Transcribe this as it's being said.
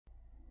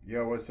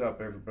Yo, what's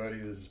up everybody?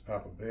 This is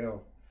Papa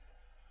Bale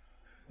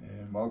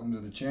and welcome to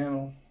the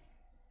channel.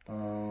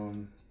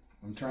 I'm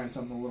trying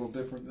something a little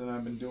different than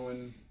I've been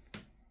doing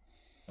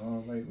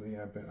lately.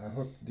 I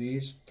hooked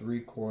these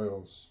 3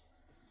 coils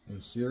in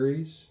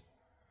series,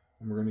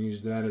 and we're going to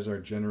use that as our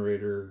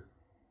generator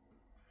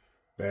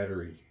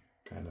battery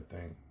kind of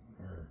thing.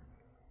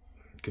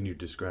 Can you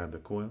describe the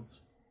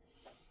coils?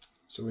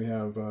 So we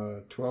have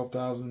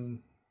 12,000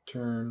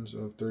 turns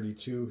of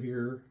 32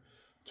 here,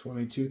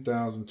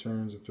 22,000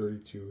 turns of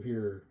 32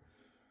 here,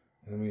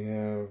 and we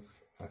have,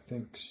 I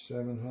think,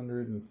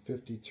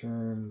 750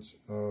 turns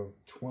of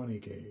 20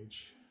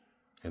 gauge.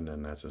 And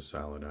then that's a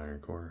solid iron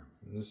core.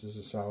 And this is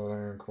a solid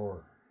iron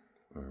core.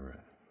 All right.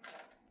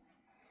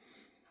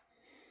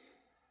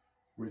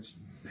 Which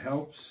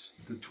helps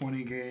the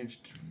 20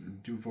 gauge to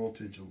do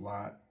voltage a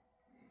lot.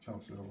 It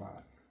helps it a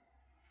lot.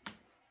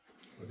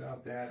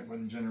 Without that, it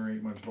wouldn't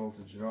generate much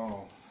voltage at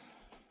all.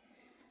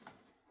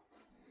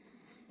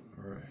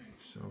 Alright,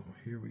 so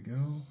here we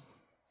go.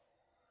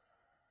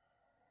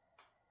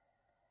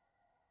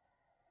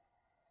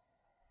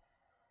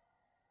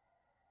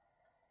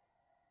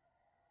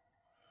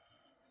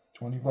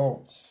 $20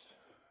 volts.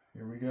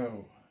 Here we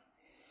go.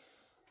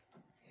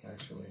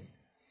 Actually,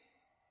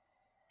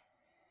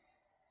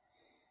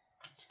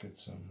 let's get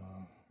some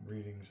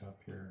readings up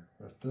here.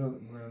 We're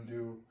going to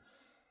do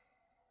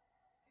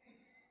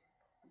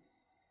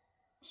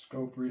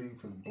scope reading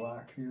for the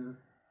black here.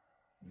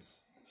 This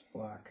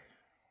black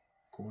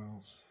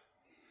coils.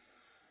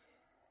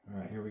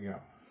 Alright, here we go.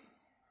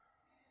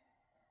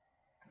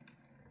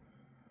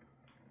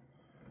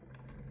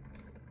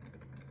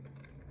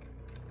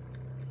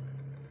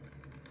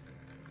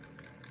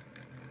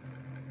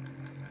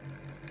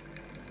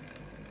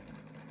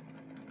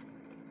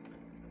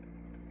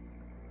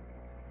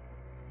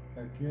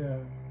 Heck yeah.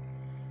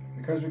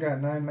 Because we got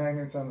 9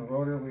 magnets on the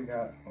rotor, we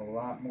got a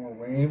lot more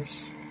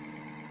waves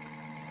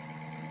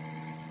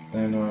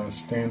than a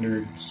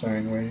standard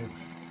sine wave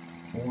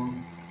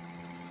form.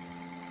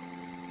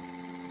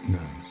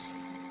 Nice.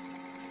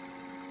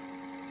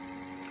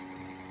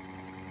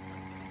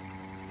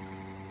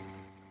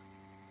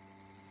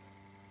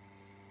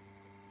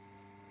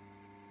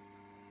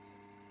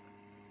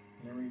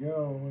 There we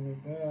go. Look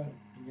at that.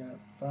 We got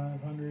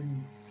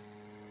 520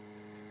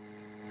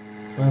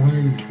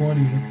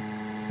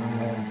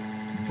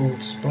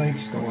 volt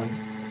spikes going.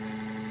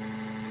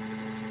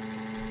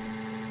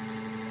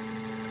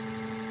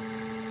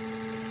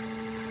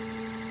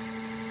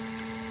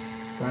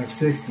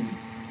 $560.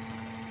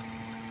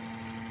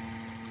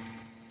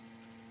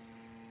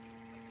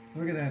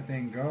 Look at that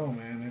thing go,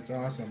 man. That's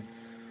awesome.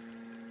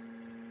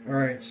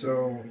 Alright,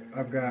 so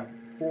I've got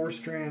 4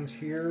 strands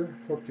here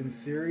hooked in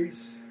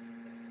series.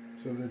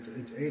 So it's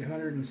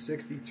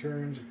 860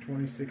 turns of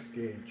 26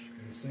 gauge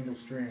in a single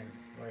strand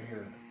right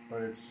here.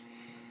 But it's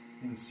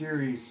in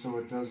series, so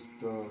it does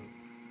the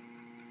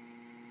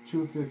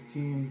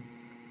 215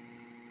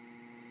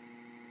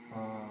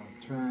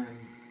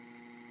 turn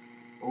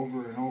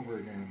over and over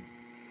again.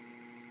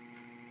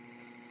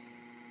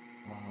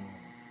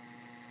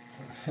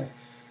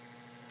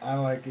 I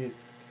like it.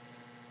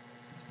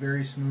 It's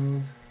very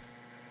smooth.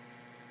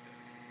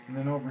 And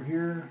then over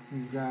here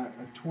we've got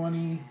a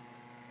 20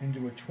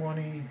 into a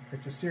 20.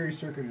 It's a series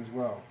circuit as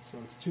well. So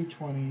it's 2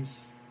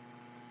 20s,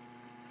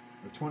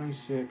 a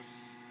 26,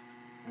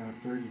 and a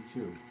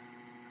 32.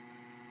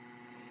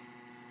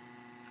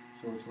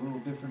 So it's a little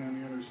different on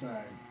the other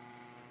side.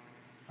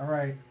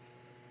 Alright.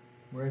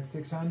 We're at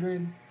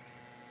 600.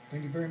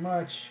 Thank you very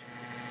much.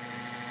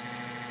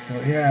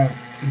 Oh yeah,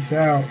 peace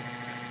out.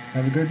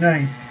 Have a good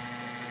night.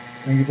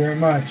 Thank you very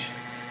much.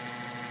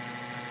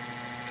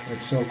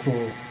 That's so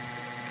cool.